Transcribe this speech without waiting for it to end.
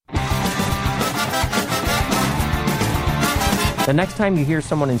The next time you hear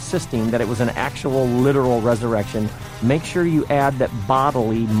someone insisting that it was an actual literal resurrection, make sure you add that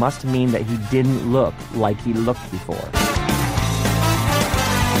bodily must mean that he didn't look like he looked before.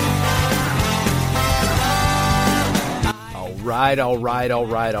 All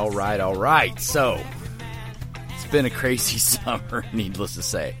right. So, it's been a crazy summer, needless to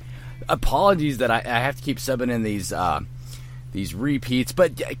say. Apologies that I have to keep subbing in these repeats,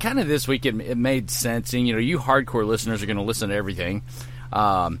 but kind of this week it made sense. And you hardcore listeners are going to listen to everything,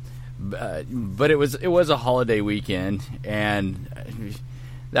 but it was a holiday weekend, and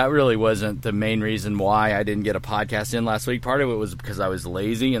that really wasn't the main reason why I didn't get a podcast in last week. Part of it was because I was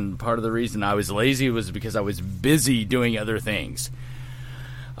lazy, and part of the reason I was lazy was because I was busy doing other things,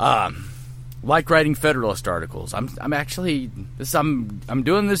 like writing Federalist articles. I'm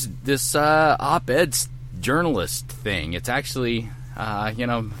doing this op-ed journalist thing. It's actually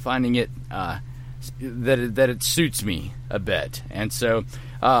finding it that it suits me a bit, and so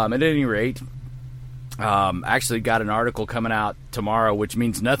at any rate, actually got an article coming out tomorrow, which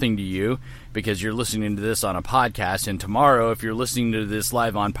means nothing to you because you're listening to this on a podcast, and tomorrow, if you're listening to this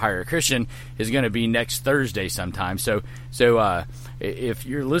live on Pirate Christian, is going to be next Thursday sometime. So if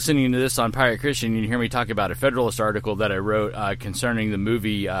you're listening to this on Pirate Christian, you hear me talk about a Federalist article that I wrote concerning the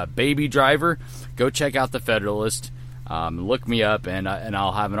movie Baby Driver. Go check out the Federalist, look me up, and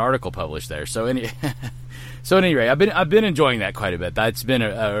I'll have an article published there. So anyway, I've been enjoying that quite a bit. That's been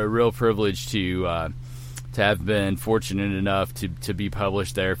a real privilege to have been fortunate enough to be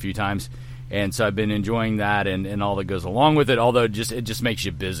published there a few times, and so I've been enjoying that and all that goes along with it. Although it just makes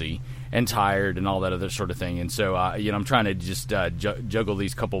you busy and tired and all that other sort of thing. And so I'm trying to just juggle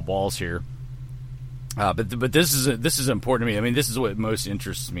these couple balls here. But this is important to me. I mean, this is what most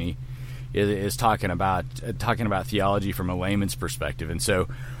interests me is talking about theology from a layman's perspective. And so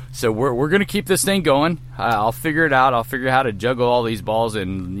we're going to keep this thing going. I'll figure it out. I'll figure out how to juggle all these balls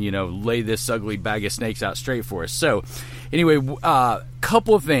and lay this ugly bag of snakes out straight for us. So anyway,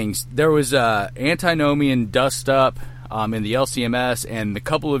 couple of things. There was antinomian dust up in the LCMS, and a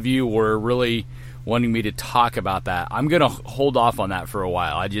couple of you were really wanting me to talk about that. I'm going to hold off on that for a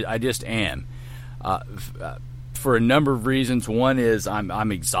while. I just am. For a number of reasons. One is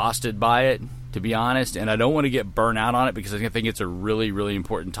I'm exhausted by it, to be honest, and I don't want to get burnt out on it because I think it's a really, really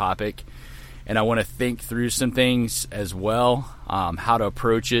important topic, and I want to think through some things as well, how to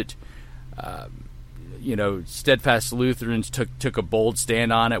approach it. Steadfast Lutherans took a bold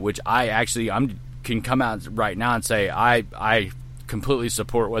stand on it, which I can come out right now and say I completely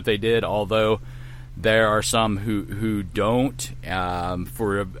support what they did, although there are some who don't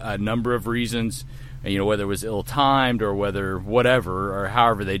for a number of reasons, whether it was ill-timed or whatever or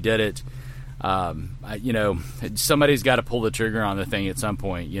however they did it. Somebody's got to pull the trigger on the thing at some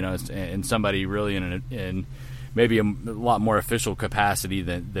point, and somebody really in maybe a lot more official capacity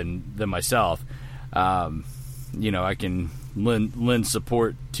than myself. I can lend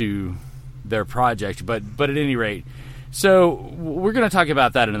support to their project, but at any rate, so we're going to talk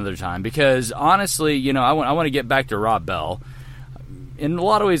about that another time because honestly, I want to get back to Rob Bell. In a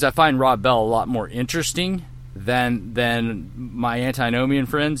lot of ways, I find Rob Bell a lot more interesting than my antinomian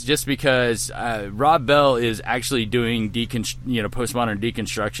friends, just because Rob Bell is actually doing postmodern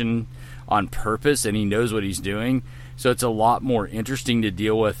deconstruction on purpose, and he knows what he's doing. So it's a lot more interesting to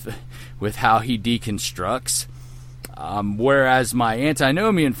deal with how he deconstructs. Whereas my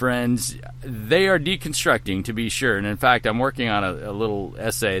antinomian friends, they are deconstructing, to be sure. And in fact, I'm working on a little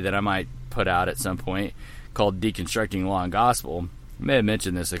essay that I might put out at some point called Deconstructing Law and Gospel. I may have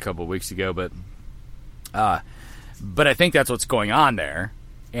mentioned this a couple of weeks ago, but I think that's what's going on there.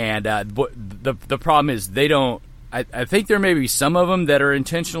 And the problem is they don't. I think there may be some of them that are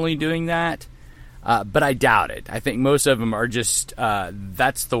intentionally doing that, but I doubt it. I think most of them are just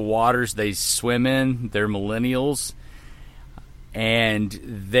that's the waters they swim in. They're millennials, and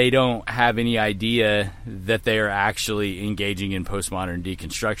they don't have any idea that they are actually engaging in postmodern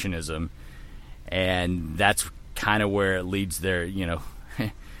deconstructionism, and that's kind of where it leads their,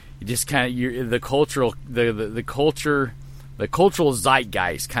 just kind of the cultural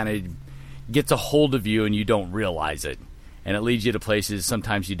zeitgeist kind of gets a hold of you and you don't realize it, and it leads you to places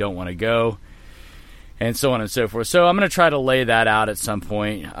sometimes you don't want to go, and so on and so forth. So I'm going to try to lay that out at some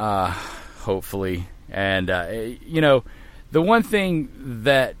point, hopefully. And the one thing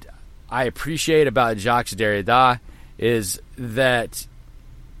that I appreciate about Jacques Derrida is that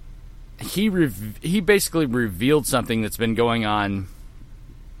he basically revealed something that's been going on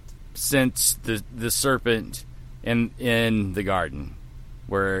since the serpent in the garden,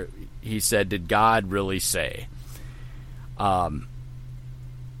 where he said, "Did God really say?" And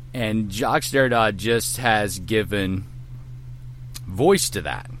Jacques Derrida just has given voice to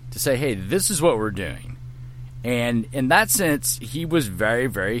that, to say, hey, this is what we're doing. And in that sense, he was very,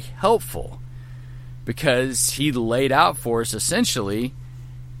 very helpful, because he laid out for us essentially,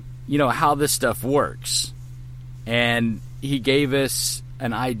 how this stuff works. And he gave us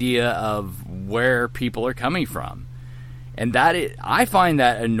an idea of where people are coming from. And I find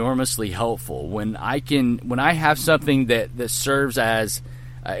that enormously helpful when I have something that serves as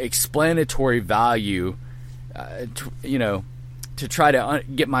explanatory value, to try to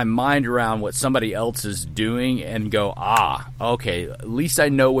get my mind around what somebody else is doing and go, okay, at least I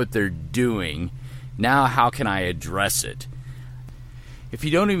know what they're doing. Now how can I address it? If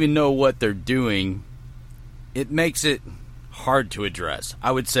you don't even know what they're doing, it makes it hard to address.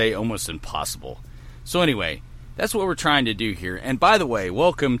 I would say almost impossible. So anyway, that's what we're trying to do here. And by the way,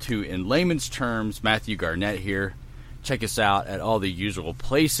 welcome to In Layman's Terms. Matthew Garnett here. Check us out at all the usual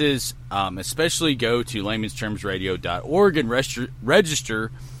places. Especially go to laymanstermsradio.org and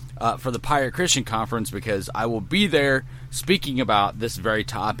register for the Pirate Christian Conference, because I will be there speaking about this very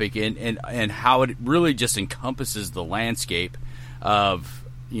topic and how it really just encompasses the landscape of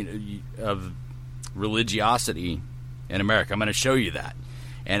religiosity in America. I'm going to show you that.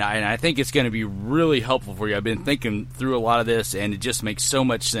 And I think it's going to be really helpful for you. I've been thinking through a lot of this, and it just makes so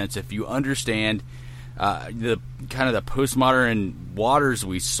much sense if you understand the kind of the postmodern waters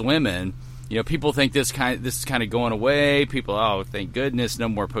we swim in. People think this is kind of going away. People, thank goodness, no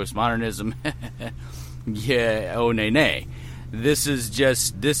more postmodernism. Yeah, nay. This is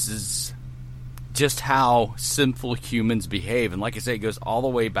just how sinful humans behave. And like I say, it goes all the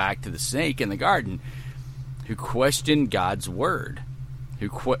way back to the snake in the garden, who questioned God's word, who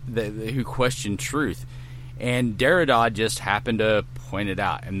questioned truth. And Derrida just happened to point it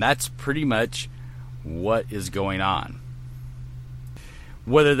out. And that's pretty much what is going on.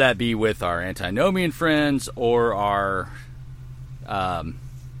 Whether that be with our antinomian friends or our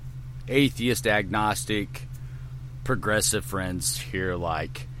atheist, agnostic, progressive friends here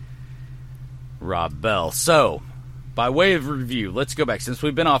like Rob Bell. So, by way of review, let's go back. Since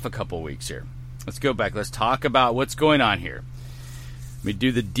we've been off a couple of weeks here, let's go back. Let's talk about what's going on here. Let me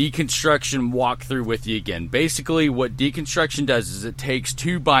do the deconstruction walkthrough with you again. Basically, what deconstruction does is it takes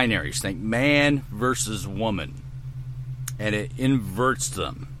two binaries, think man versus woman, and it inverts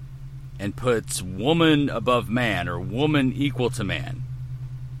them and puts woman above man, or woman equal to man.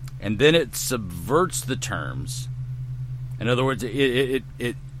 And then it subverts the terms. In other words, it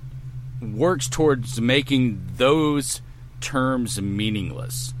works towards making those terms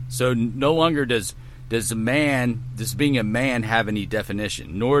meaningless. So no longer does being a man have any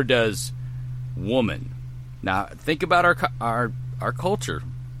definition, nor does woman. Now think about our culture.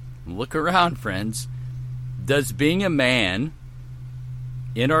 Look around, friends. Does being a man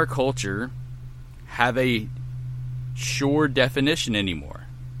in our culture have a sure definition anymore?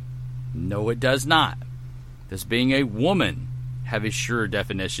 No, it does not. Does being a woman have a sure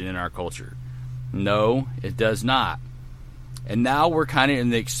definition in our culture? No, it does not. And now we're kind of in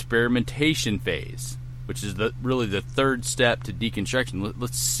the experimentation phase, which is really the third step to deconstruction.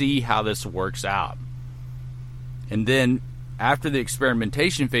 Let's see how this works out. And then after the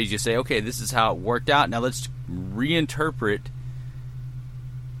experimentation phase, you say, okay, this is how it worked out. Now let's reinterpret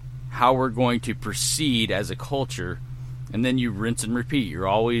how we're going to proceed as a culture. And then you rinse and repeat. You're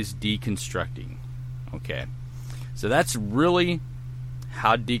always deconstructing. Okay. So that's really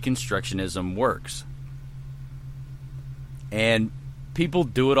how deconstructionism works. And people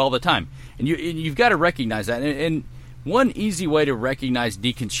do it all the time. And you've got to recognize that. And one easy way to recognize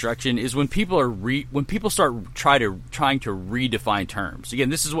deconstruction is when people start trying to redefine terms. Again,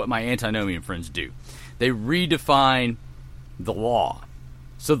 this is what my antinomian friends do. They redefine the law.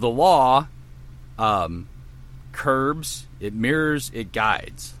 So the law curbs, it mirrors, it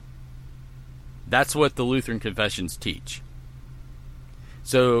guides. That's what the Lutheran confessions teach.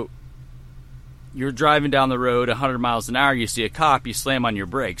 So you're driving down the road 100 miles an hour, you see a cop, you slam on your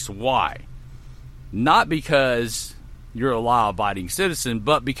brakes. Why? Not because you're a law-abiding citizen,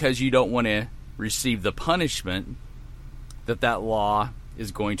 but because you don't want to receive the punishment that law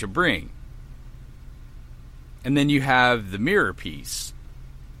is going to bring. And then you have the mirror piece,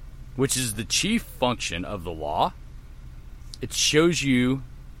 which is the chief function of the law. It shows you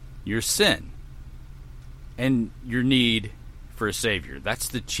your sin and your need for a Savior. That's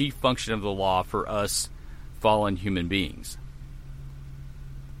the chief function of the law for us fallen human beings.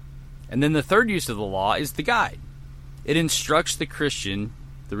 And then the third use of the law is the guide. It instructs the Christian,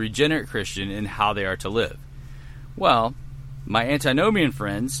 the regenerate Christian, in how they are to live. Well, my antinomian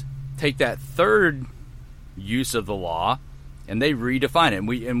friends take that third use of the law and they redefine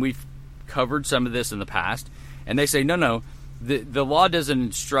it. And we've covered some of this in the past. And they say, no, the law doesn't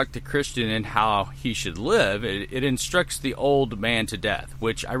instruct the Christian in how he should live. It instructs the old man to death,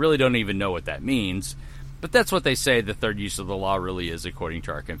 which I really don't even know what that means. But that's what they say the third use of the law really is, according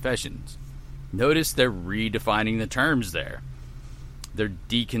to our confessions. Notice they're redefining the terms there. They're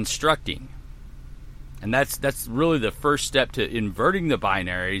deconstructing. And that's really the first step to inverting the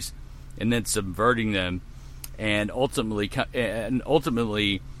binaries and then subverting them, and ultimately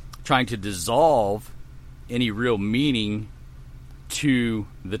trying to dissolve any real meaning to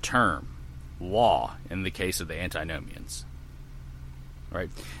the term law in the case of the antinomians. Right?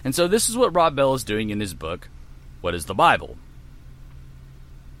 And so this is what Rob Bell is doing in his book, What is the Bible?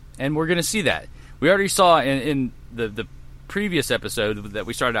 And we're going to see that. We already saw in the previous episode that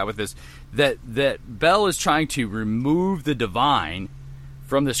we started out with this, that Bell is trying to remove the divine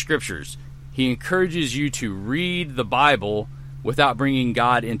from the scriptures. He encourages you to read the Bible without bringing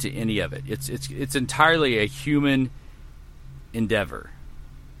God into any of it. It's entirely a human endeavor.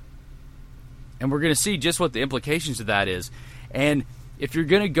 And we're going to see just what the implications of that is. And if you're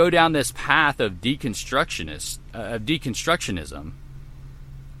going to go down this path of deconstructionism,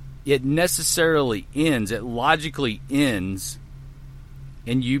 it necessarily ends, it logically ends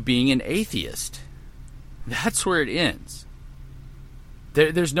in you being an atheist. That's where it ends.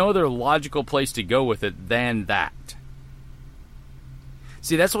 There's no other logical place to go with it than that.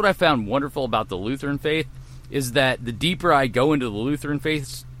 See, that's what I found wonderful about the Lutheran faith, is that the deeper I go into the Lutheran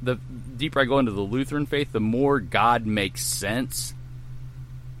faith, the more God makes sense.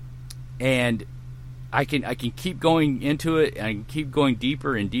 And I can keep going into it, and I can keep going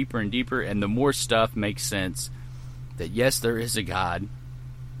deeper and deeper and deeper, and the more stuff makes sense that yes, there is a God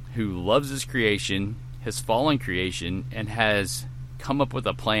who loves his creation, his fallen creation, and has come up with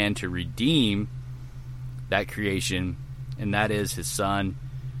a plan to redeem that creation, and that is his Son,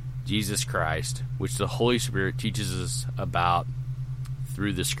 Jesus Christ, which the Holy Spirit teaches us about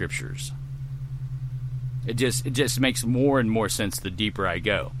through the Scriptures. It just makes more and more sense the deeper I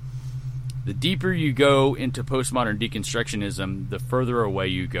go. The deeper you go into postmodern deconstructionism, the further away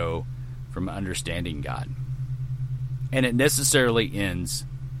you go from understanding God. And it necessarily ends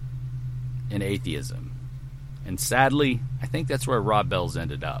in atheism. And sadly, I think that's where Rob Bell's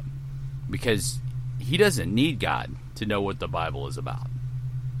ended up. Because he doesn't need God to know what the Bible is about.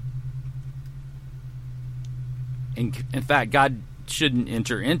 In fact, God shouldn't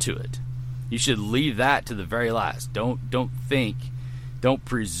enter into it. You should leave that to the very last. Don't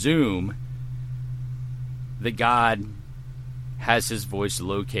presume that God has his voice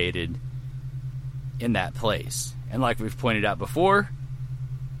located in that place. And like we've pointed out before,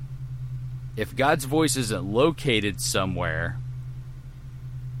 if God's voice isn't located somewhere,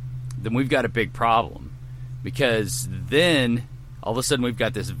 then we've got a big problem. Because then, all of a sudden, we've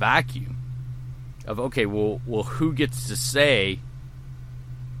got this vacuum of, okay, well, who gets to say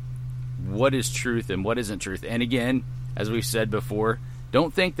what is truth and what isn't truth? And again, as we've said before,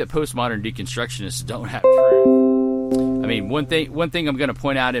 don't think that postmodern deconstructionists don't have truth. I mean, one thing I'm going to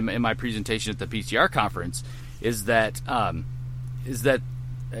point out in my presentation at the PCR conference is that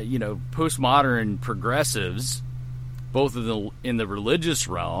postmodern progressives, both in the religious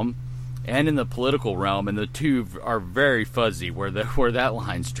realm and in the political realm, and the two are very fuzzy where that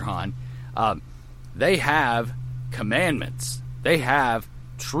line's drawn. They have commandments. They have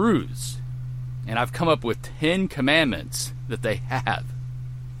truths. And I've come up with 10 commandments that they have.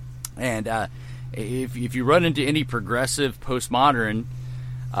 And if you run into any progressive postmodern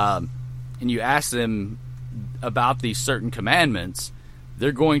and you ask them about these certain commandments,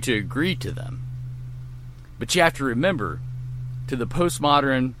 they're going to agree to them. But you have to remember, to the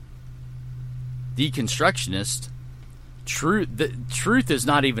postmodern deconstructionist, truth is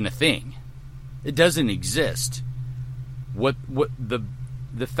not even a thing. It doesn't exist. What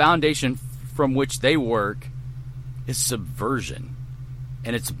the foundation from which they work is subversion,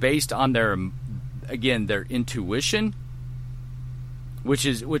 and it's based on their intuition, which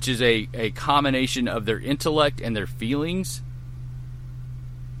is a combination of their intellect and their feelings,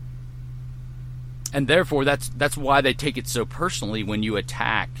 and therefore that's why they take it so personally when you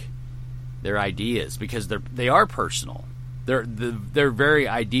attack their ideas, because they are personal. Their very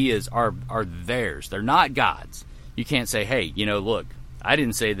ideas are theirs. They're not God's. You can't say, hey, look, I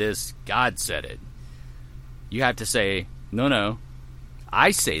didn't say this, God said it. You have to say, no,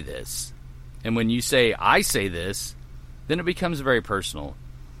 I say this. And when you say, I say this, then it becomes very personal.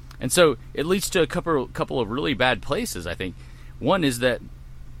 And so it leads to a couple of really bad places, I think. One is that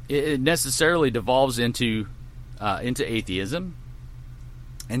it necessarily devolves into atheism.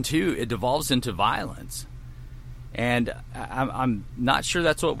 And two, it devolves into violence. And I'm not sure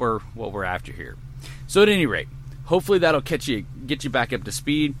that's what we're after here. So at any rate, hopefully that'll get you back up to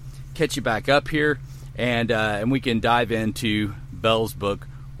speed, catch you back up here, and we can dive into Bell's book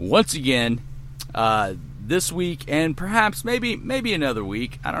once again this week, and perhaps maybe another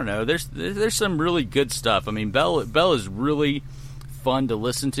week. I don't know. There's some really good stuff. I mean, Bell is really fun to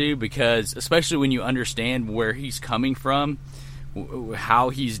listen to, because especially when you understand where he's coming from, how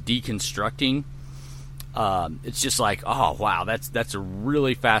he's deconstructing. It's just like, oh wow, that's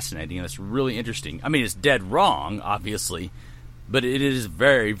really fascinating, and that's really interesting. I mean, it's dead wrong, obviously, but it is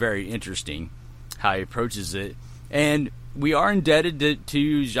very, very interesting how he approaches it. And we are indebted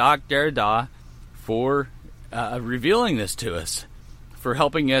to Jacques Derrida for revealing this to us, for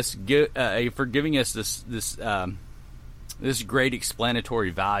helping us for giving us this great explanatory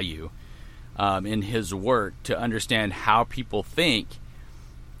value in his work, to understand how people think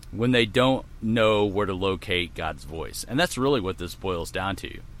when they don't know where to locate God's voice. And that's really what this boils down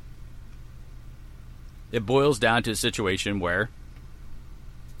to. It boils down to a situation where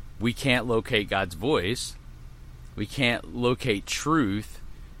we can't locate God's voice. We can't locate truth.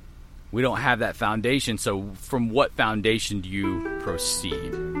 We don't have that foundation. So from what foundation do you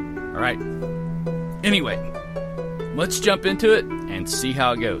proceed? All right. Anyway, let's jump into it and see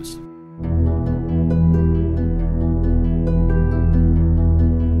how it goes.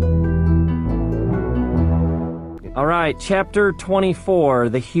 All right, chapter 24,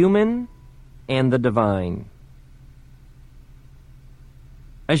 the human and the divine.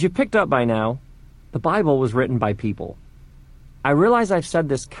 As you picked up by now, the Bible was written by people. I realize I've said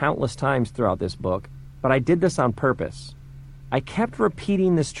this countless times throughout this book, but I did this on purpose. I kept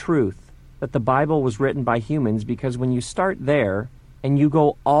repeating this truth, that the Bible was written by humans, because when you start there and you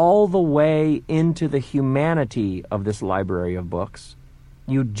go all the way into the humanity of this library of books,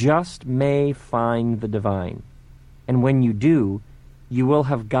 you just may find the divine. And when you do, you will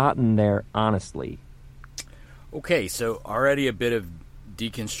have gotten there honestly. Okay, so already a bit of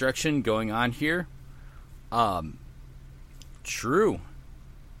deconstruction going on here. True.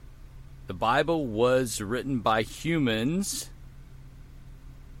 The Bible was written by humans,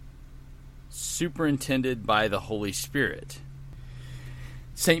 superintended by the Holy Spirit.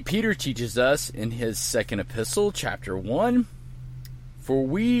 St. Peter teaches us in his second epistle, chapter 1, "For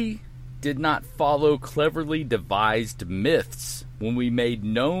we did not follow cleverly devised myths when we made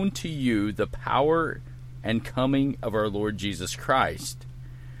known to you the power and coming of our Lord Jesus Christ,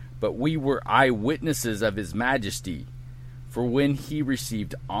 but we were eyewitnesses of his majesty. For when he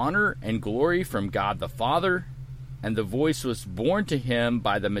received honor and glory from God the Father, and the voice was borne to him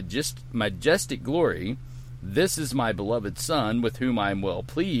by the majestic glory, 'This is my beloved Son, with whom I am well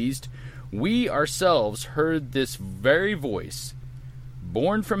pleased,' we ourselves heard this very voice,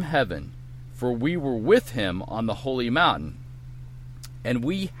 born from heaven, for we were with him on the holy mountain. And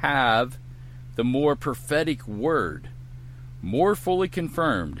we have the more prophetic word, more fully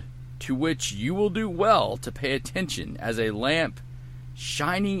confirmed, to which you will do well to pay attention as a lamp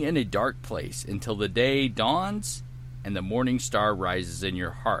shining in a dark place until the day dawns and the morning star rises in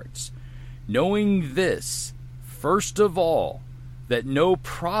your hearts. Knowing this, first of all, that no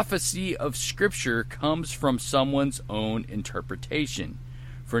prophecy of Scripture comes from someone's own interpretation.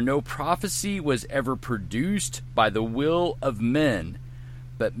 For no prophecy was ever produced by the will of men,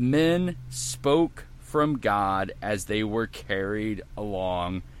 but men spoke from God as they were carried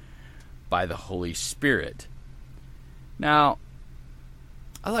along by the Holy Spirit." Now,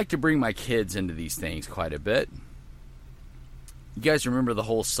 I like to bring my kids into these things quite a bit. You guys remember the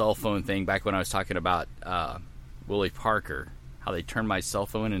whole cell phone thing back when I was talking about Willie Parker, how they turned my cell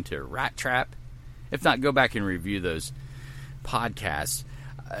phone into a rat trap? If not, go back and review those podcasts.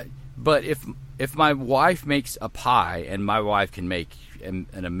 But if my wife makes a pie, and my wife can make an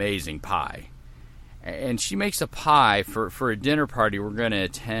amazing pie, and she makes a pie for a dinner party we're going to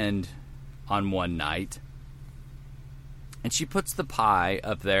attend on one night, and she puts the pie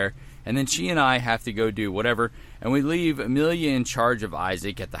up there, and then she and I have to go do whatever, and we leave Amelia in charge of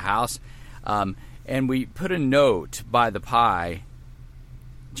Isaac at the house, and we put a note by the pie.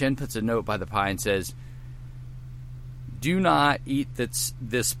 Jen puts a note by the pie and says, "Do not eat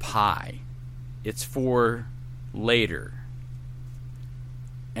this pie. It's for later."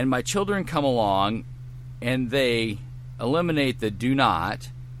 And my children come along, and they eliminate the "do not"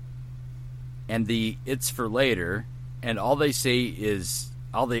 and the "it's for later," and all they see is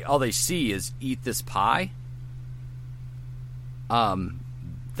 "eat this pie."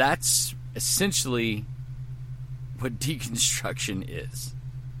 That's essentially what deconstruction is.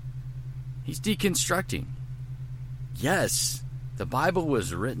 He's deconstructing. Yes, the Bible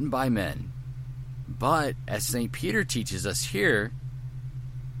was written by men, but as St. Peter teaches us here,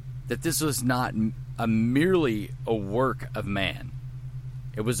 that this was not merely a work of man.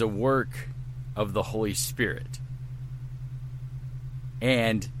 It was a work of the Holy Spirit.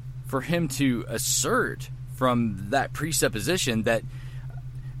 And for him to assert from that presupposition that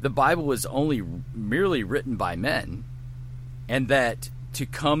the Bible was only merely written by men, and that to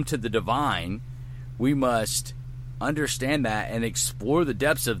come to the divine, we must understand that and explore the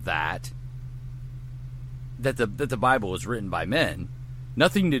depths of that the Bible was written by men,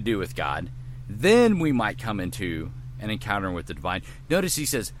 nothing to do with God, then we might come into an encounter with the divine. Notice he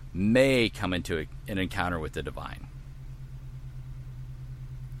says, may come into an encounter with the divine.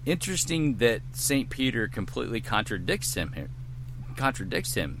 Interesting that St. Peter completely contradicts him.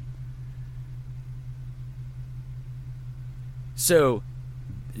 So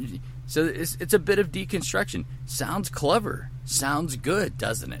it's a bit of deconstruction. Sounds clever. Sounds good,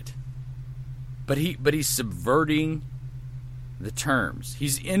 doesn't it? But he's subverting the terms.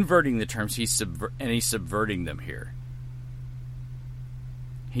 He's inverting the terms. He's subverting them here.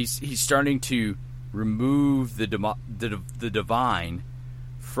 He's starting to remove the divine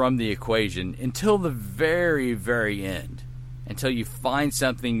from the equation until the very, very end. Until you find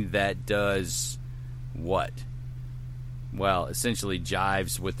something that does what? Well, essentially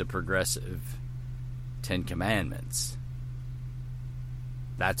jives with the progressive Ten Commandments.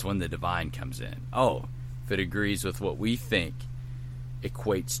 That's when the divine comes in. Oh, if it agrees with what we think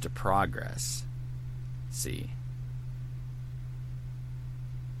equates to progress. See?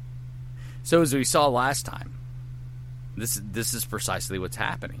 So as we saw last time, this is precisely what's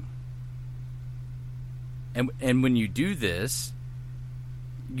happening. And when you do this,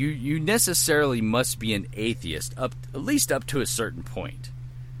 you necessarily must be an atheist, at least up to a certain point,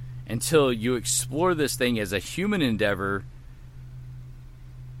 until you explore this thing as a human endeavor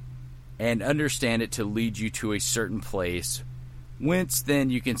and understand it to lead you to a certain place, whence then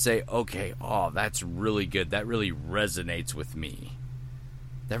you can say, okay, that's really good. That really resonates with me.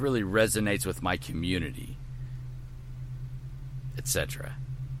 That really resonates with my community, etc.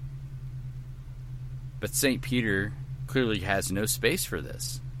 But St. Peter clearly has no space for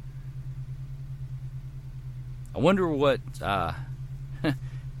this. I wonder what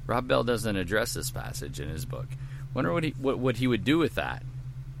Rob Bell doesn't address this passage in his book. I wonder what he would do with that,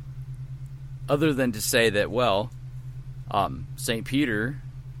 other than to say that, well, St. Peter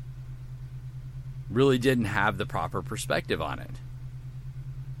really didn't have the proper perspective on it.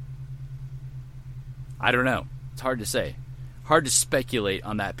 I don't know. It's hard to say. Hard to speculate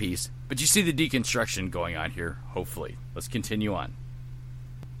on that piece. But you see the deconstruction going on here, hopefully. Let's continue on.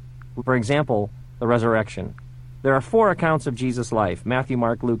 For example, the resurrection. There are 4 accounts of Jesus' life: Matthew,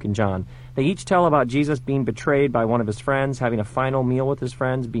 Mark, Luke, and John. They each tell about Jesus being betrayed by one of his friends, having a final meal with his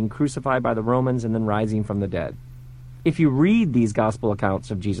friends, being crucified by the Romans, and then rising from the dead. If you read these gospel accounts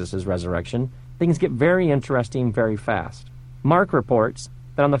of Jesus' resurrection, things get very interesting very fast. Mark reports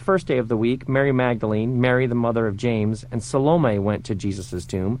that on the first day of the week, Mary Magdalene, Mary the mother of James, and Salome went to Jesus'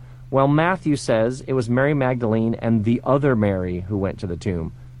 tomb, while Matthew says it was Mary Magdalene and the other Mary who went to the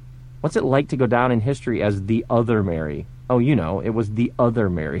tomb. What's it like to go down in history as the other Mary? Oh, you know, it was the other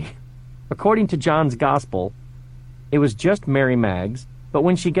Mary. According to John's Gospel, it was just Mary Mag's, but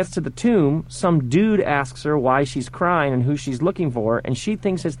when she gets to the tomb, some dude asks her why she's crying and who she's looking for, and she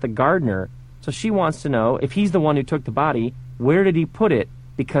thinks it's the gardener, so she wants to know if he's the one who took the body, where did he put it?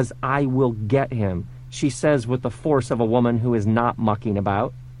 Because I will get him, she says with the force of a woman who is not mucking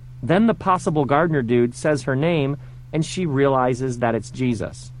about. Then the possible gardener dude says her name, and she realizes that it's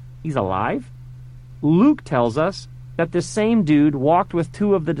Jesus. He's alive? Luke tells us that this same dude walked with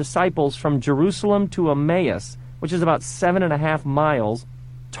 2 of the disciples from Jerusalem to Emmaus, which is about 7.5 miles,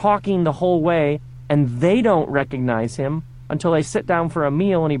 talking the whole way, and they don't recognize him until they sit down for a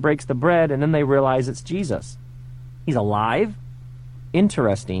meal and he breaks the bread, and then they realize it's Jesus. He's alive?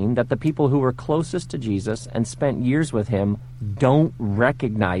 Interesting that the people who were closest to Jesus and spent years with him don't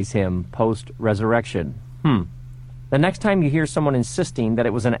recognize him post-resurrection. The next time you hear someone insisting that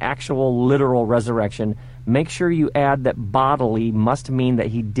it was an actual literal resurrection, make sure you add that bodily must mean that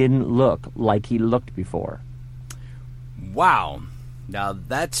he didn't look like he looked before. Wow. Now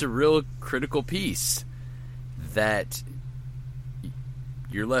that's a real critical piece that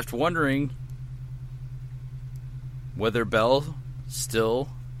you're left wondering whether Bell still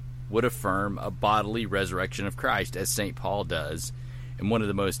would affirm a bodily resurrection of Christ, as St. Paul does in one of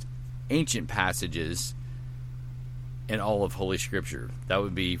the most ancient passages in all of Holy Scripture. That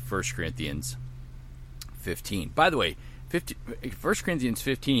would be 1 Corinthians 15. By the way, 1 Corinthians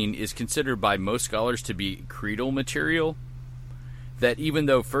 15 is considered by most scholars to be creedal material, that even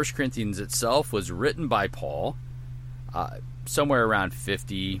though 1 Corinthians itself was written by Paul somewhere around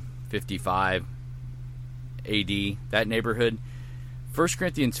 50, 55 AD, that neighborhood. 1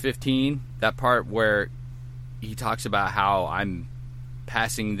 Corinthians 15, that part where he talks about how I'm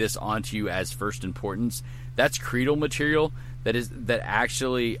passing this on to you as first importance, that's creedal material that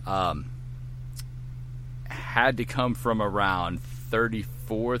actually had to come from around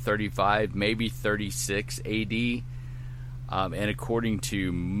 34, 35, maybe 36 AD. And according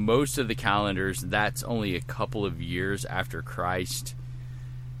to most of the calendars, that's only a couple of years after Christ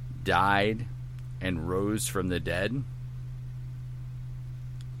died and rose from the dead.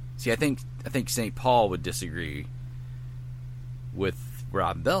 See, I think St. Paul would disagree with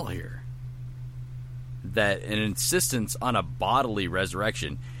Rob Bell here. That an insistence on a bodily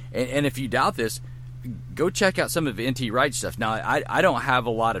resurrection. And if you doubt this, go check out some of N.T. Wright's stuff. Now, I don't have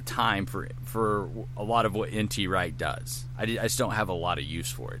a lot of time for a lot of what N.T. Wright does. I just don't have a lot of use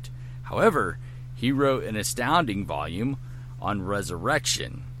for it. However, he wrote an astounding volume on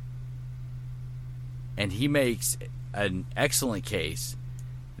resurrection. And he makes an excellent case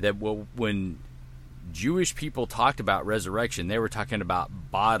that when Jewish people talked about resurrection, they were talking about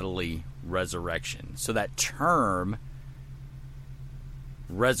bodily resurrection. So that term,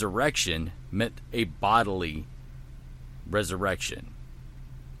 resurrection, meant a bodily resurrection.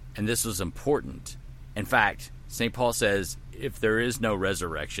 And this was important. In fact, St. Paul says, if there is no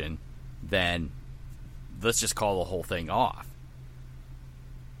resurrection, then let's just call the whole thing off.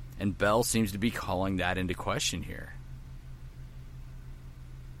 And Bell seems to be calling that into question here.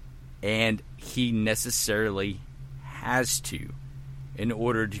 And he necessarily has to, in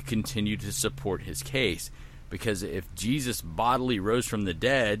order to continue to support his case. Because if Jesus bodily rose from the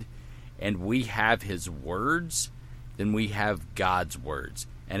dead and we have his words, then we have God's words.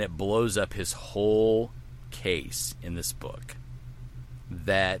 And it blows up his whole case in this book.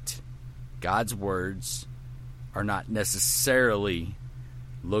 That God's words are not necessarily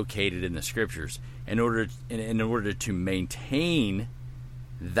located in the scriptures. In order to maintain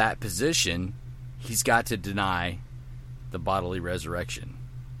that position, he's got to deny the bodily resurrection.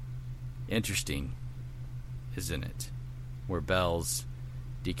 Interesting, isn't it? Where Bell's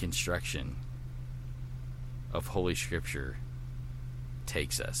deconstruction of Holy Scripture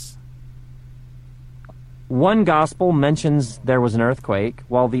takes us. One gospel mentions there was an earthquake,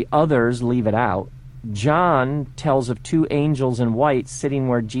 while the others leave it out. John tells of 2 angels in white sitting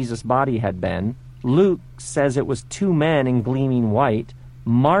where Jesus' body had been. Luke says it was 2 men in gleaming white.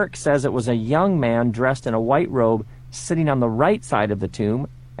 Mark says it was a young man dressed in a white robe sitting on the right side of the tomb.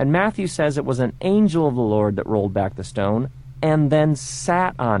 And Matthew says it was an angel of the Lord that rolled back the stone and then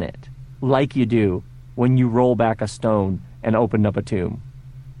sat on it, like you do when you roll back a stone and open up a tomb.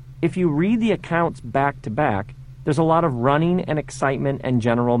 If you read the accounts back to back, there's a lot of running and excitement and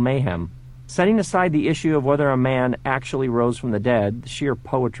general mayhem. Setting aside the issue of whether a man actually rose from the dead, the sheer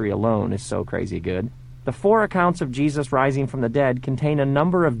poetry alone is so crazy good. The 4 accounts of Jesus rising from the dead contain a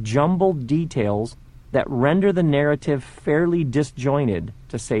number of jumbled details that render the narrative fairly disjointed,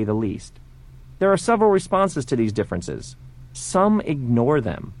 to say the least. There are several responses to these differences. Some ignore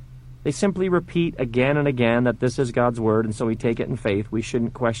them. They simply repeat again and again that this is God's word, and so we take it in faith, we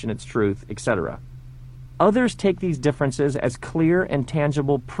shouldn't question its truth, etc. Others take these differences as clear and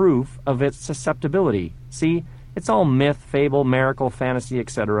tangible proof of its susceptibility. See, it's all myth, fable, miracle, fantasy,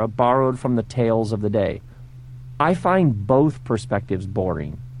 etc., borrowed from the tales of the day. I find both perspectives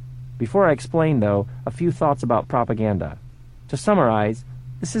boring. Before I explain, though, a few thoughts about propaganda. To summarize,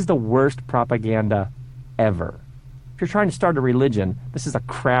 this is the worst propaganda ever. If you're trying to start a religion, this is a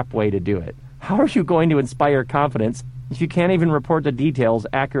crap way to do it. How are you going to inspire confidence if you can't even report the details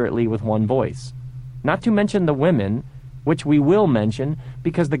accurately with one voice? Not to mention the women, which we will mention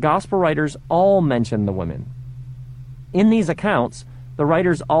because the gospel writers all mention the women. In these accounts, the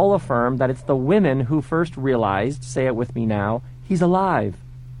writers all affirm that it's the women who first realized, say it with me now, he's alive.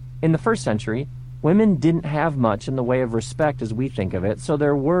 In the first century, women didn't have much in the way of respect as we think of it, so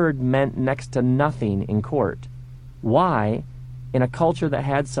their word meant next to nothing in court. Why, in a culture that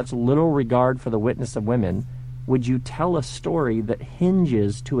had such little regard for the witness of women, would you tell a story that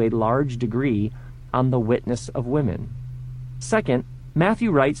hinges to a large degree on the witness of women? Second,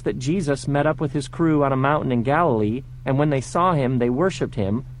 Matthew writes that Jesus met up with his crew on a mountain in Galilee, and when they saw him, they worshipped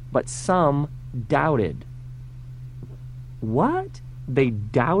him, but some doubted. What? They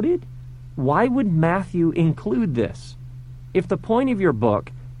doubted? Why would Matthew include this? If the point of your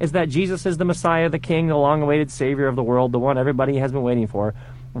book is that Jesus is the Messiah, the King, the long-awaited Savior of the world, the one everybody has been waiting for,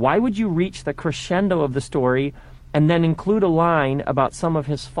 why would you reach the crescendo of the story and then include a line about some of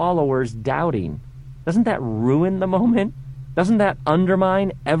his followers doubting? Doesn't that ruin the moment? Doesn't that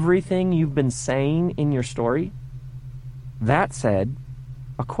undermine everything you've been saying in your story? That said,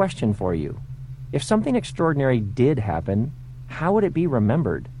 A question for you. If something extraordinary did happen, how would it be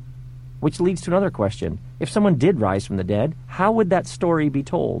remembered? Which leads to another question. If someone did rise from the dead, how would that story be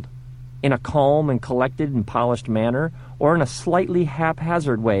told? In a calm and collected and polished manner, or in a slightly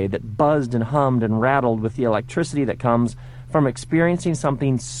haphazard way that buzzed and hummed and rattled with the electricity that comes from experiencing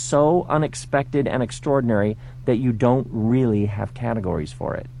something so unexpected and extraordinary that you don't really have categories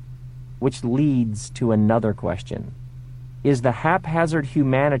for it? Which leads to another question. Is the haphazard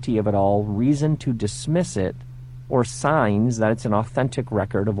humanity of it all reason to dismiss it, or signs that it's an authentic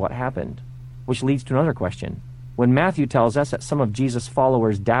record of what happened? Which leads to another question. When Matthew tells us that some of Jesus'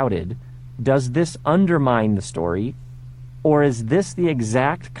 followers doubted, does this undermine the story, or is this the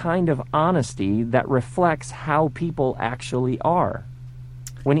exact kind of honesty that reflects how people actually are?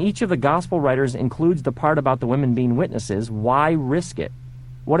 When each of the gospel writers includes the part about the women being witnesses, why risk it?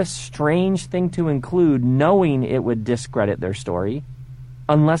 What a strange thing to include, knowing it would discredit their story,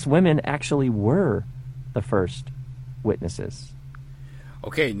 unless women actually were the first witnesses.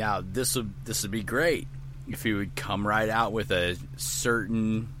 Okay, now this would be great if he would come right out with a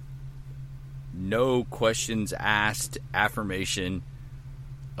certain, no questions asked affirmation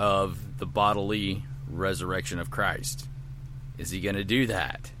of the bodily resurrection of Christ. Is he going to do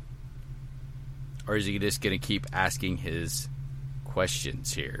that? Or is he just going to keep asking his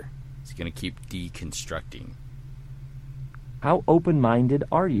questions here? He's going to keep deconstructing. How open-minded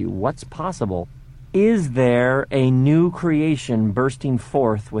are you? What's possible? Is there a new creation bursting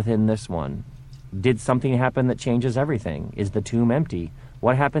forth within this one? Did something happen that changes everything? Is the tomb empty?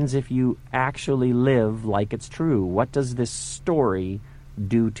 What happens if you actually live like it's true? What does this story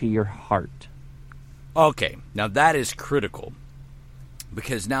do to your heart? Okay, now that is critical,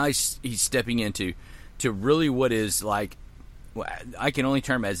 because now he's stepping into really what is like, I can only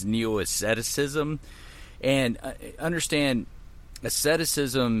term as neo-asceticism. And understand,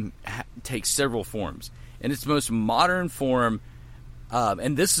 asceticism takes several forms. In its most modern form,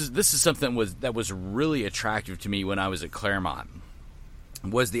 and this is something that was really attractive to me when I was at Claremont,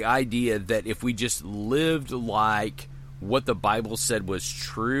 was the idea that if we just lived like what the Bible said was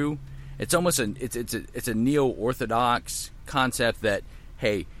true, it's almost it's a neo-orthodox concept that,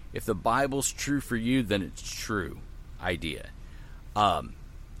 hey, if the Bible's true for you, then it's true idea.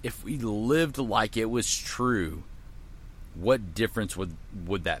 If we lived like it was true, what difference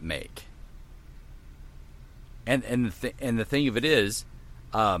would that make? And the thing of it is,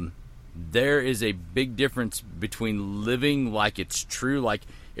 there is a big difference between living like it's true. Like,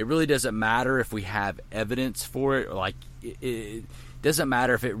 it really doesn't matter if we have evidence for it. Like, it doesn't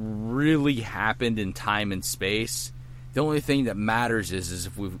matter if it really happened in time and space. The only thing that matters is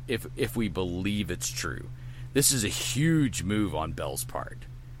if we believe it's true. This is a huge move on Bell's part.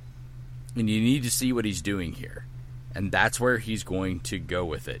 And you need to see what he's doing here. And that's where he's going to go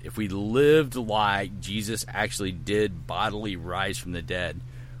with it. If we lived like Jesus actually did bodily rise from the dead,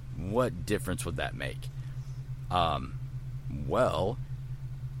 what difference would that make? Well,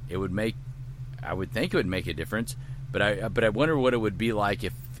 it would make, I would think it would make a difference, but I wonder what it would be like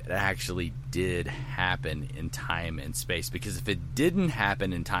if it actually did happen in time and space. Because if it didn't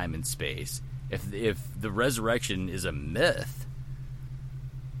happen in time and space, if the resurrection is a myth,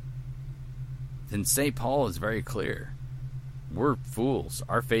 then St. Paul is very clear. We're fools.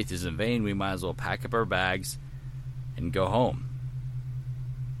 Our faith is in vain. We might as well pack up our bags and go home.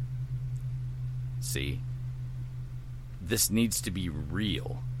 See? This needs to be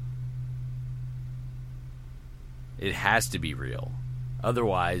real. It has to be real.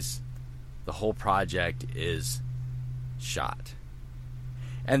 Otherwise, the whole project is shot.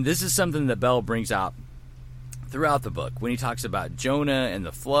 And this is something that Bell brings out throughout the book when he talks about Jonah and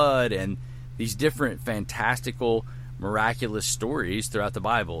the flood and these different fantastical, miraculous stories throughout the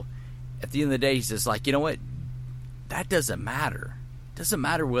Bible. At the end of the day, he says, like, you know what? That doesn't matter. It doesn't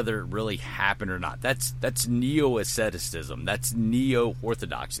matter whether it really happened or not. That's neo-asceticism. That's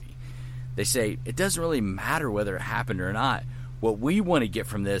neo-orthodoxy. They say it doesn't really matter whether it happened or not. What we want to get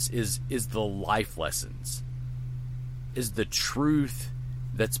from this is the life lessons, is the truth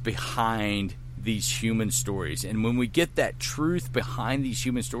that's behind these human stories. And when we get that truth behind these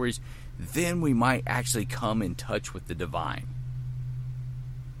human stories, then we might actually come in touch with the divine.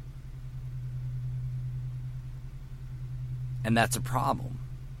 And that's a problem.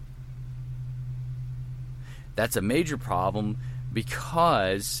 That's a major problem,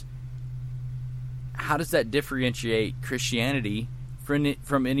 because how does that differentiate Christianity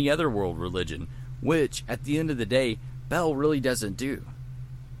from any other world religion, which, at the end of the day, Bell really doesn't do?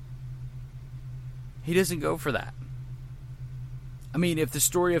 He doesn't go for that. I mean, if the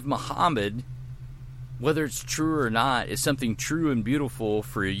story of Muhammad whether it's true or not, is something true and beautiful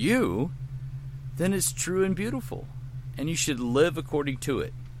for you, then it's true and beautiful. And you should live according to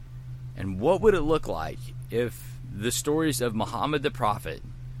it. And what would it look like if the stories of Muhammad the Prophet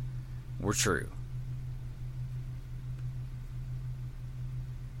were true?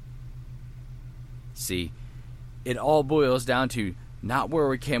 See, it all boils down to not where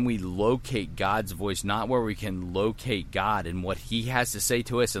we can locate God's voice, not where we can locate God and what He has to say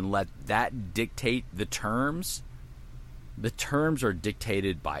to us and let that dictate the terms. The terms are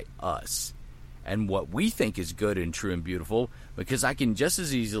dictated by us and what we think is good and true and beautiful, because I can just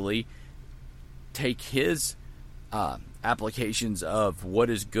as easily take His applications of what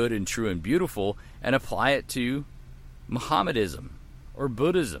is good and true and beautiful and apply it to Mohammedanism or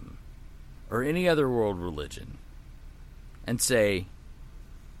Buddhism or any other world religion and say,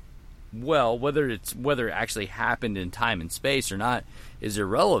 well, whether it actually happened in time and space or not is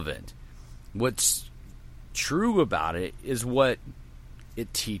irrelevant. What's true about it is what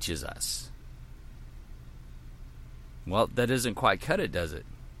it teaches us. Well, that doesn't quite cut it, does it?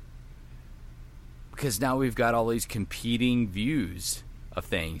 Because now we've got all these competing views of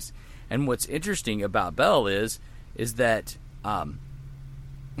things. And what's interesting about Bell is that I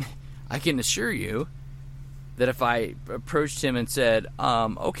can assure you that if I approached him and said,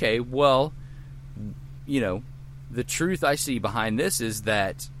 okay, well, the truth I see behind this is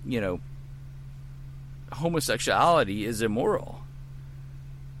that, homosexuality is immoral,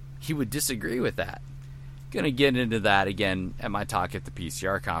 he would disagree with that. Going to get into that again at my talk at the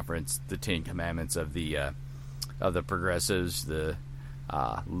PCR conference, the 10 Commandments of the progressives, the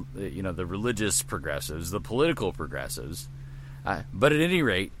religious progressives, the political progressives. But at any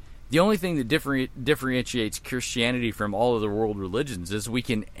rate, the only thing that differentiates Christianity from all other world religions is we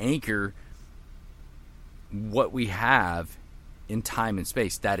can anchor what we have in time and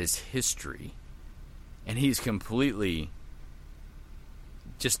space. That is history. And he's completely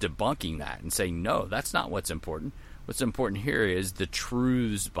just debunking that and saying, no, that's not what's important. What's important here is the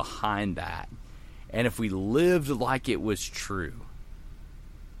truths behind that. And if we lived like it was true,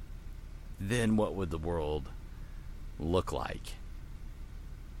 then what would the world look like?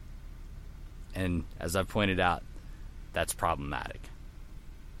 And as I've pointed out, that's problematic.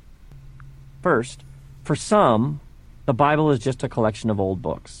 First, for some, the Bible is just a collection of old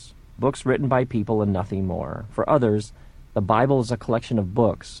books written by people and nothing more. For others, the Bible is a collection of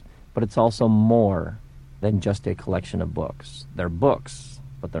books, but it's also more than just a collection of books. They're books,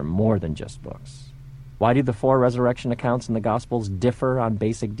 but they're more than just books. Why do the 4 resurrection accounts in the Gospels differ on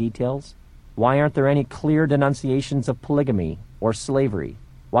basic details? Why aren't there any clear denunciations of polygamy or slavery?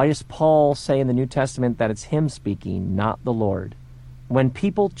 Why does Paul say in the New Testament that it's him speaking, not the Lord? When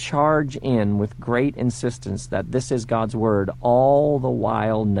people charge in with great insistence that this is God's Word, all the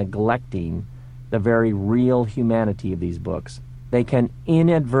while neglecting the very real humanity of these books, they can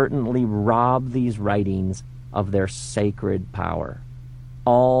inadvertently rob these writings of their sacred power,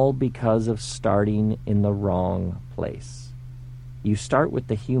 all because of starting in the wrong place. You start with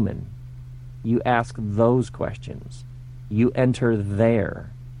the human. You ask those questions. You enter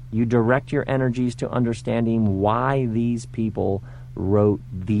there. You direct your energies to understanding why these people wrote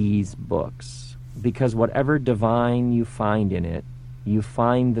these books. Because whatever divine you find in it, you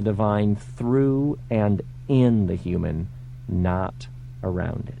find the divine through and in the human, not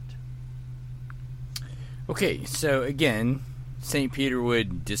around it. Okay, so again, St. Peter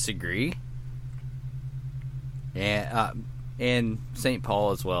would disagree, and St.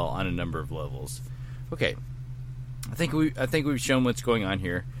 Paul as well on a number of levels. Okay, I think we've shown what's going on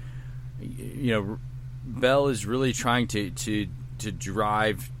here. Bell is really trying to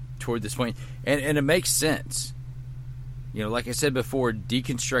drive toward this point, and it makes sense. Like I said before,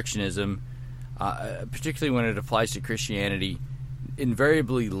 deconstructionism, particularly when it applies to Christianity,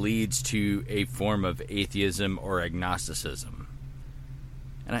 invariably leads to a form of atheism or agnosticism.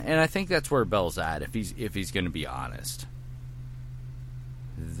 And I think that's where Bell's at, if he's going to be honest.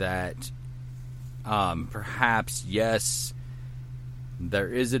 That perhaps, yes,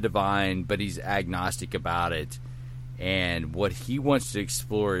 there is a divine, but he's agnostic about it. And what he wants to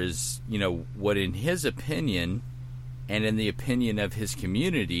explore is, what in his opinion and in the opinion of his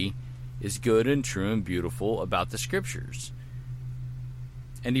community is good and true and beautiful about the Scriptures.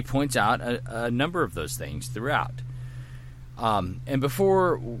 And he points out a number of those things throughout. And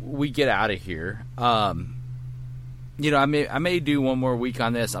before we get out of here, I may do one more week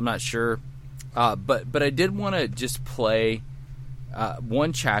on this. I'm not sure. But I did want to just play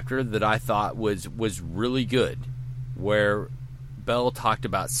one chapter that I thought was really good, where Bell talked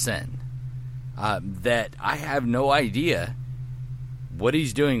about sin. That I have no idea what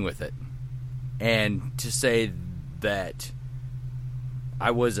he's doing with it. And to say that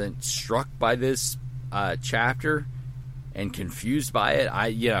I wasn't struck by this chapter and confused by it,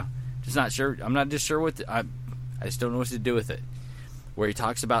 just not sure. I'm not just sure I just don't know what to do with it. Where he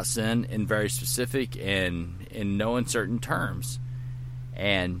talks about sin in very specific and in no uncertain terms.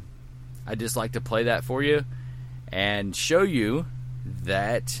 And I just like to play that for you and show you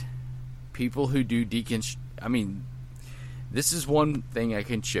that people who do this is one thing I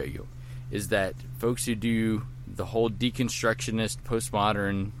can show you, is that folks who do the whole deconstructionist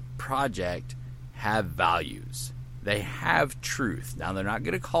postmodern project have values. They have truth. Now, they're not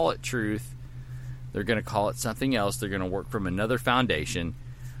going to call it truth. They're going to call it something else. They're going to work from another foundation.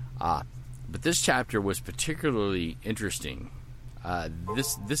 But this chapter was particularly interesting.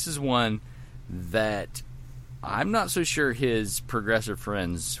 This is one that I'm not so sure his progressive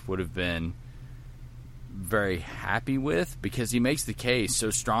friends would have been very happy with, because he makes the case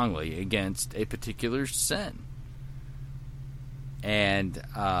so strongly against a particular sin. And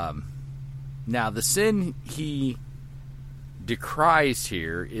now the sin he decries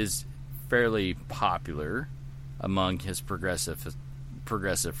here is fairly popular among his progressive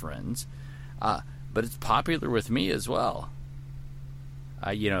friends, but it's popular with me as well.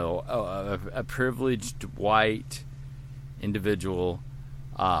 A privileged white individual.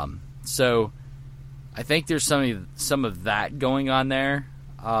 So I think there's some of that going on there.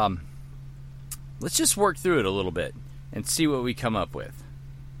 Let's just work through it a little bit and see what we come up with.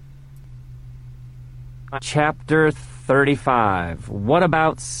 Chapter 35. What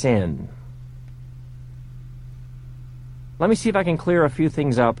about sin? Let me see if I can clear a few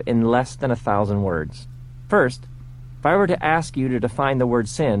things up in less than 1,000 words. First, if I were to ask you to define the word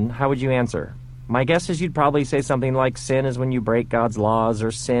sin, how would you answer? My guess is you'd probably say something like sin is when you break God's laws,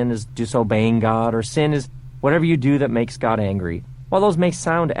 or sin is disobeying God, or sin is whatever you do that makes God angry. While those may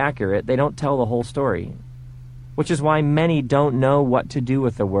sound accurate, they don't tell the whole story. Which is why many don't know what to do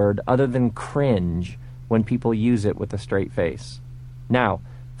with the word other than cringe when people use it with a straight face. Now,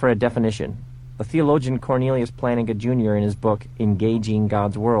 for a definition. The theologian Cornelius Plantinga Jr. in his book Engaging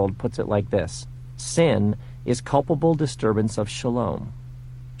God's World puts it like this: sin is culpable disturbance of shalom.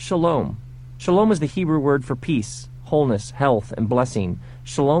 Shalom. Shalom is the Hebrew word for peace, wholeness, health, and blessing.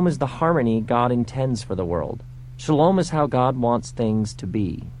 Shalom is the harmony God intends for the world. Shalom is how God wants things to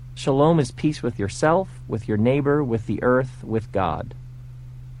be. Shalom is peace with yourself, with your neighbor, with the earth, with God.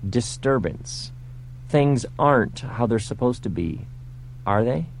 Disturbance. Things aren't how they're supposed to be, are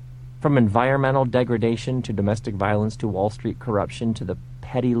they? From environmental degradation to domestic violence to Wall Street corruption to the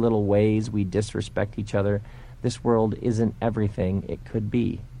petty little ways we disrespect each other, this world isn't everything it could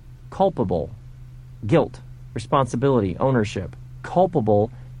be. Culpable. Guilt, responsibility, ownership.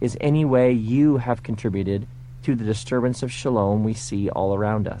 Culpable is any way you have contributed to the disturbance of shalom we see all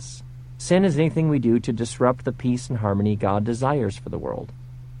around us. Sin is anything we do to disrupt the peace and harmony God desires for the world.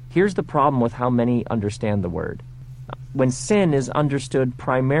 Here's the problem with how many understand the word. When sin is understood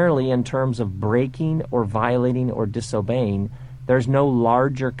primarily in terms of breaking or violating or disobeying, there's no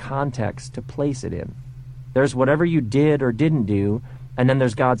larger context to place it in. There's whatever you did or didn't do, and then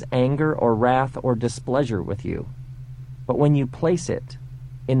there's God's anger or wrath or displeasure with you. But when you place it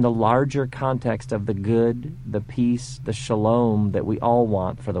in the larger context of the good, the peace, the shalom that we all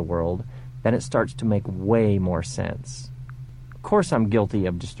want for the world, then it starts to make way more sense. Of course I'm guilty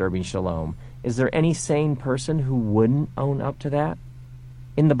of disturbing shalom. Is there any sane person who wouldn't own up to that?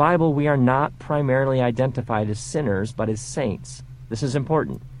 In the Bible, we are not primarily identified as sinners, but as saints. This is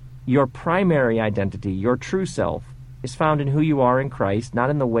important. Your primary identity, your true self, is found in who you are in Christ, not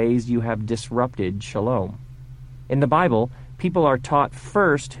in the ways you have disrupted shalom. In the Bible, people are taught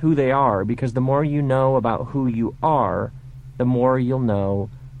first who they are, because the more you know about who you are, the more you'll know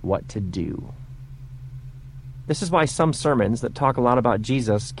what to do. This is why some sermons that talk a lot about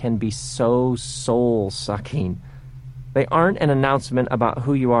Jesus can be so soul-sucking. They aren't an announcement about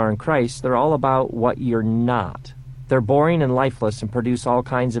who you are in Christ. They're all about what you're not. They're boring and lifeless and produce all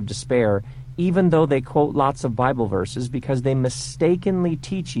kinds of despair, even though they quote lots of Bible verses, because they mistakenly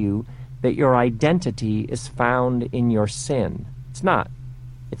teach you that your identity is found in your sin. It's not.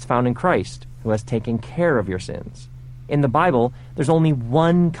 It's found in Christ, who has taken care of your sins. In the Bible, there's only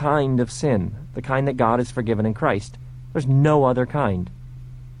one kind of sin, the kind that God has forgiven in Christ. There's no other kind.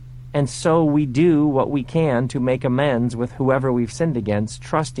 And so we do what we can to make amends with whoever we've sinned against,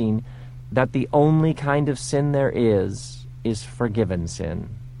 trusting that the only kind of sin there is forgiven sin.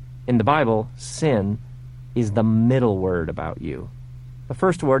 In the Bible, sin is the middle word about you. The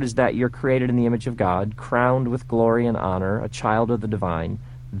first word is that you're created in the image of God, crowned with glory and honor, a child of the divine.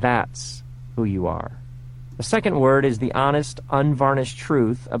 That's who you are. The The second word is the honest, unvarnished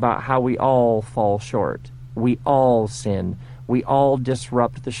truth about how we all fall short. We all sin. We all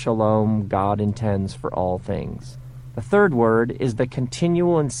disrupt the shalom God intends for all things. The third word is the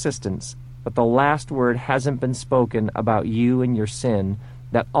continual insistence that the last word hasn't been spoken about you and your sin,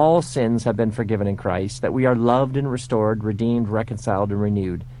 that all sins have been forgiven in Christ, that we are loved and restored, redeemed, reconciled, and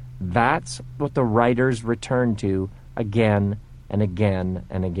renewed. That's what the writers return to again and again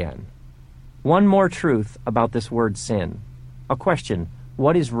and again. One more truth about this word sin. A question: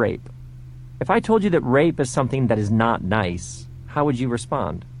 what is rape? If I told you that rape is something that is not nice, how would you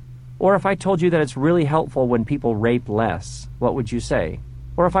respond? Or if I told you that it's really helpful when people rape less, what would you say?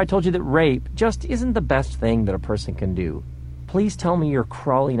 Or if I told you that rape just isn't the best thing that a person can do? Please tell me you're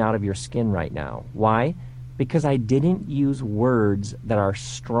crawling out of your skin right now. Why? Because I didn't use words that are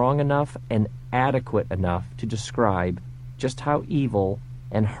strong enough and adequate enough to describe just how evil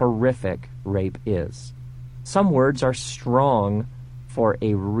and horrific rape is. Some words are strong for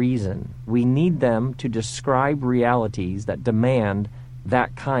a reason. We need them to describe realities that demand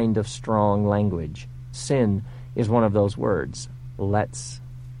that kind of strong language. Sin is one of those words. Let's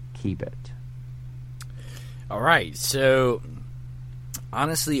keep it. All right, so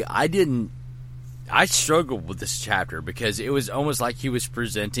honestly, I struggled with this chapter because it was almost like he was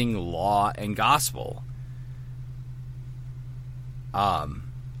presenting law and gospel.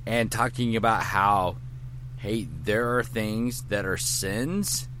 And talking about how, hey, there are things that are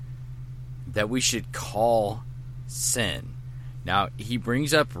sins that we should call sin. Now, he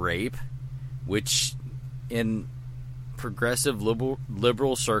brings up rape, which in progressive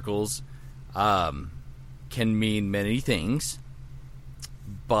liberal circles can mean many things.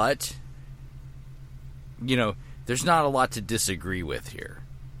 But, there's not a lot to disagree with here.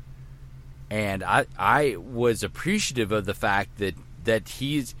 And I was appreciative of the fact that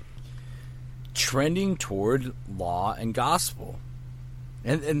he's trending toward law and gospel.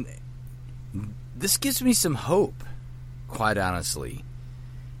 And this gives me some hope, quite honestly,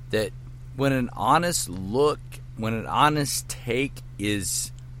 that when an honest look, when an honest take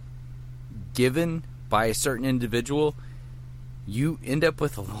is given by a certain individual, you end up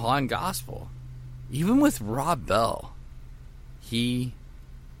with law and gospel. Even with Rob Bell, he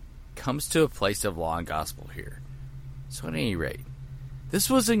comes to a place of law and gospel here. So at any rate, this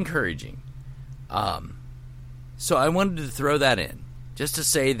was encouraging. So I wanted to throw that in, just to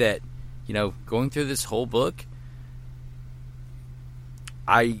say that, going through this whole book,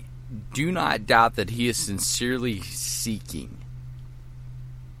 I do not doubt that he is sincerely seeking.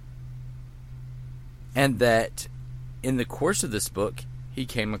 And that in the course of this book, he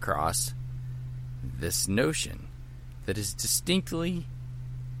came across this notion that is distinctly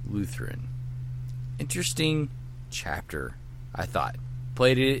Lutheran. Interesting chapter, I thought.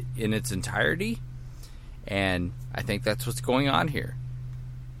 Played it in its entirety, and I think that's what's going on here.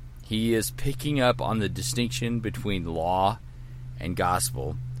 He is picking up on the distinction between law and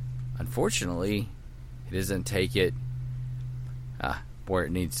gospel. Unfortunately, he doesn't take it where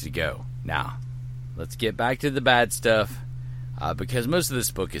it needs to go. Now, let's get back to the bad stuff, because most of this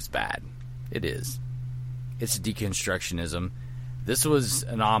book is bad. It is. It's deconstructionism. This was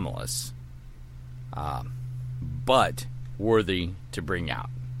anomalous, but worthy to bring out.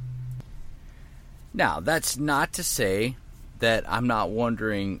 Now, that's not to say that I'm not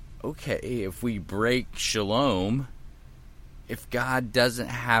wondering, okay, if we break shalom, if God doesn't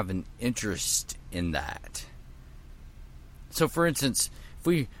have an interest in that. So, for instance, if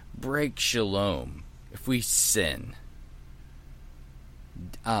we break shalom, if we sin,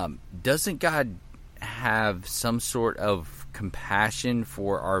 doesn't God have some sort of compassion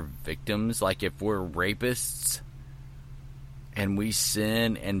for our victims? Like if we're rapists and we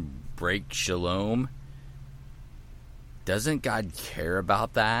sin and break shalom, doesn't God care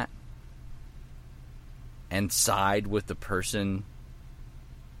about that and side with the person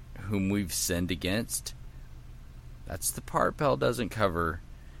whom we've sinned against? That's the part Bell doesn't cover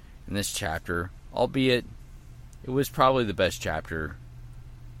in this chapter, albeit it was probably the best chapter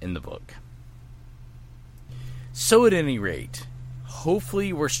in the book. So at any rate,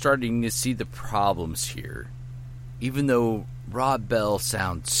 hopefully we're starting to see the problems here, even though Rob Bell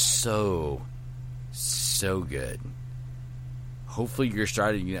sounds so good. Hopefully you're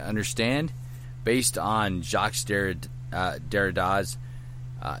starting to understand, based on Jacques Derrida's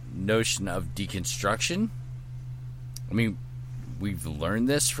notion of deconstruction. I mean, we've learned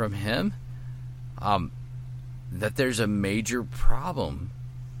this from him, that there's a major problem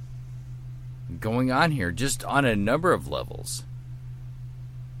going on here, just on a number of levels.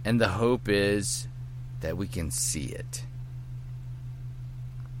 And the hope is that we can see it.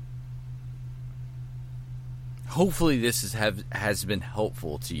 hopefully this has been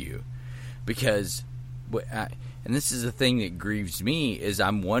helpful to you, because, and this is the thing that grieves me, is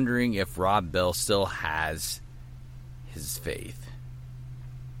I'm wondering if Rob Bell still has his faith.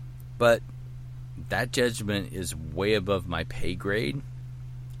 But that judgment is way above my pay grade.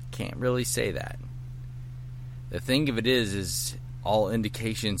 Can't really say that. The thing of it is all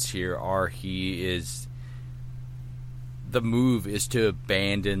indications here are the move is to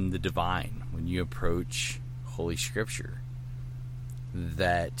abandon the divine when you approach Holy Scripture.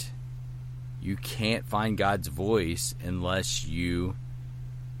 That you can't find God's voice unless you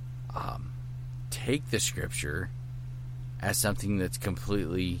take the Scripture as something that's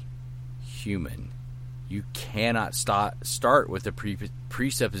completely human. You cannot start with the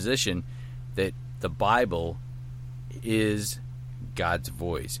presupposition that the Bible is God's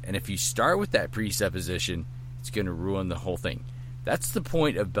voice. And if you start with that presupposition, it's going to ruin the whole thing. That's the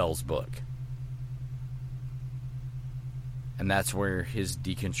point of Bell's book. And that's where his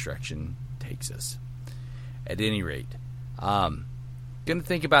deconstruction takes us. At any rate, going to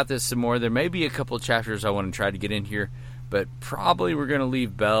think about this some more. There may be a couple of chapters I want to try to get in here, but probably we're going to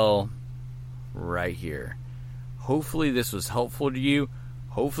leave Bell right here. Hopefully this was helpful to you.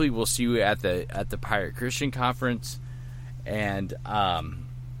 Hopefully we'll see you at the Pirate Christian Conference. And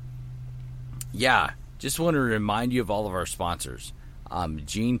just want to remind you of all of our sponsors.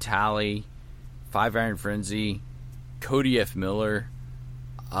 Gene Talley, Five Iron Frenzy, Cody F. Miller,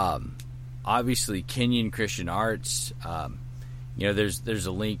 obviously Kenyon Christian Arts. There's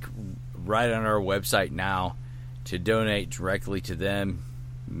a link right on our website now to donate directly to them.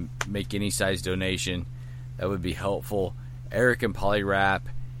 Make any size donation. That would be helpful. Eric and Polyrap,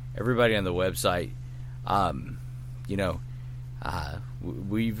 everybody on the website.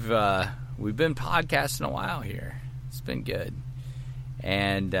 We've been podcasting a while here. It's been good.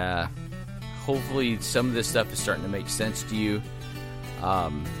 And hopefully some of this stuff is starting to make sense to you,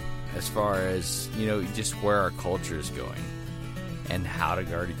 as far as, just where our culture is going and how to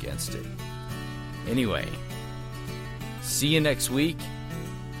guard against it. Anyway, see you next week,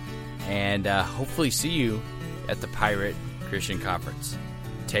 and hopefully see you at the Pirate Christian Conference.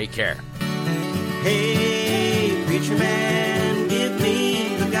 Take care. Hey, preacher man, give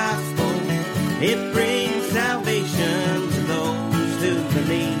me the gospel. It brings salvation to those who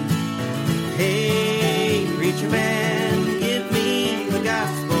believe. Hey, preacher man, give me the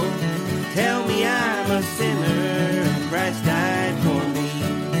gospel. Tell me I'm a sinner and Christ died for me.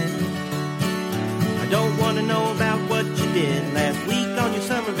 I don't want to know about what you did last week on your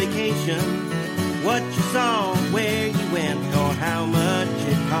summer vacation, what you saw, where you went, or how much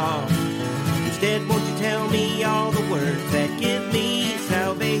it cost. Instead, won't you tell me all the words that give me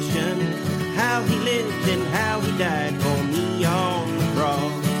salvation, how he lived and how he died for me on the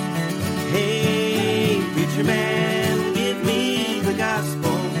cross. Hey, preacher man, give me the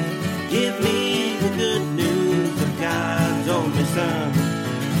gospel. Give me the good news of God's only Son.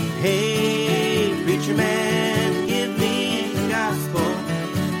 Hey, preacher man, give me the gospel.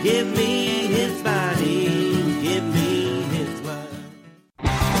 Give me his body, give me his blood.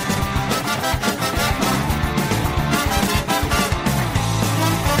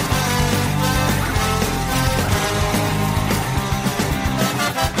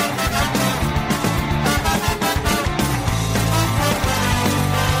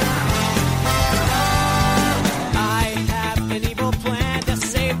 I have an evil plan to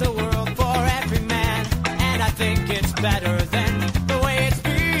save the world for every man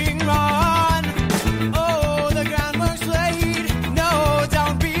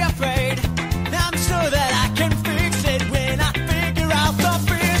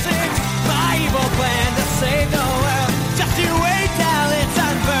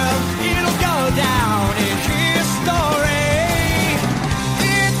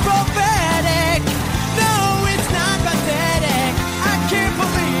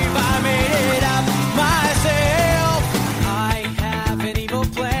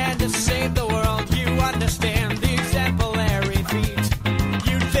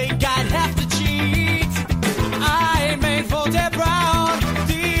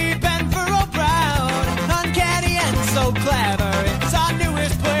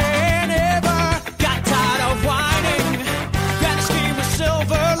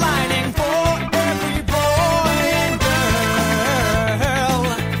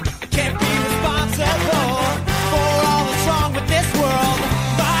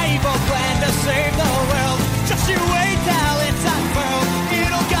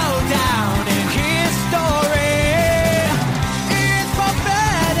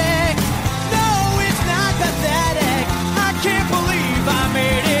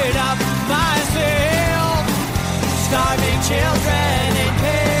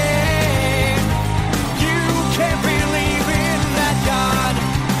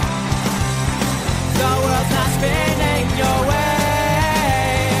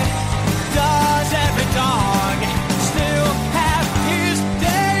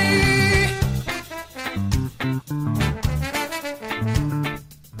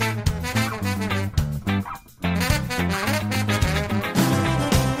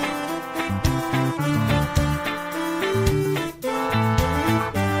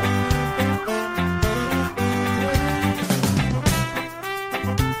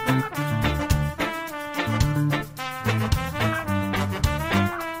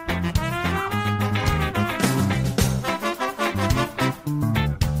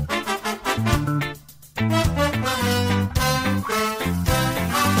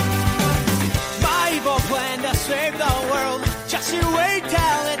save the world. Just you wait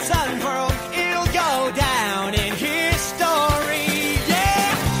till it's